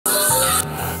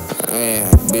Man,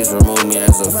 bitch remove me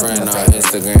as a friend on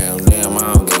Instagram. Damn,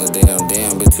 I don't give a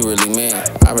damn, bitch, you really mad.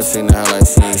 I been treating her like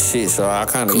she ain't shit, so I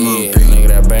kinda nigga,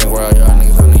 that bankroll, y'all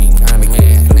niggas don't even kinda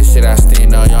man. This shit I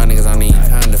stand on, y'all niggas don't even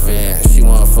kinda fan. She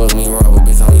wanna fuck me raw, but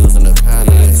bitch, I'm using the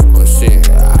condiments. But shit,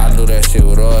 I do that shit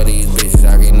with all these bitches.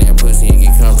 I get in that pussy and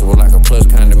get comfortable like a plus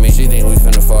condiment. She think we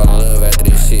finna fall in love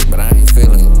after this shit, but I ain't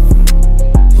feeling it.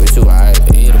 With you,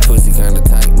 yeah, the pussy kinda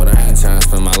tight, but I ain't tryna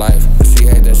spend my life. She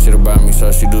hate that shit about me,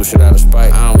 so she do shit out of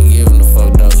spite. I don't be giving a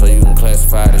fuck though, so you can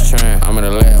classify it as trying. I'm in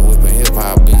the lab whipping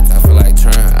hip-hop beats, I feel like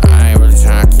trying. I ain't really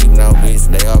trying to keep no bitch,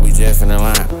 they all be jeffing in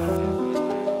line.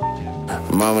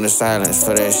 Moment of silence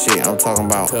for that shit, I'm talking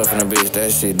about cuffing a bitch,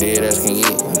 that shit dead as can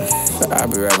get. I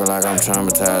be rapping like I'm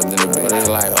traumatized in a bitch, but it's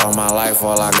like all my life,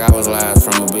 all I got was lies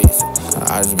from a bitch.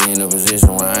 I just be in a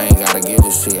position where I ain't gotta give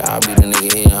a shit. I be the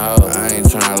nigga hitting hoes. I ain't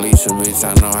tryna leash a bitch,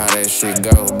 I know how that shit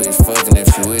go. Bitch fucking if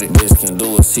she with it, bitch can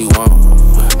do what she want.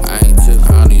 I ain't took,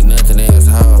 I don't need nothing else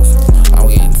hoes. I'm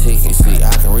getting tickets, see,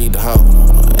 I can read the hoe.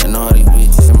 And all these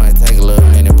bitches, it might take a little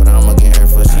minute, but I'ma get her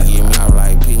before she get me. I'm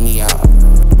like, pick me out.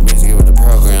 Bitch, give it the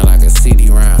program like a CD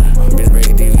round. Bitch, break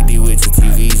a DVD with your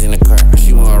TVs in the car.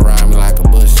 She wanna ride me like a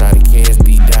bus, Shaudy, Kash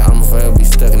beat down. I'ma forever be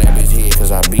stuck in that bitch head,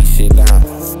 cause I beat shit down.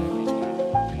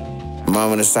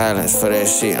 Moment of silence for that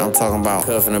shit, I'm talking about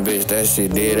cuffing a bitch, that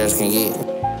shit dead as can get.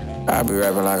 I be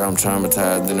rapping like I'm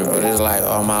traumatized in a bitch, but it's like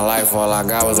all my life, all I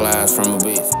got was lies from a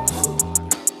bitch.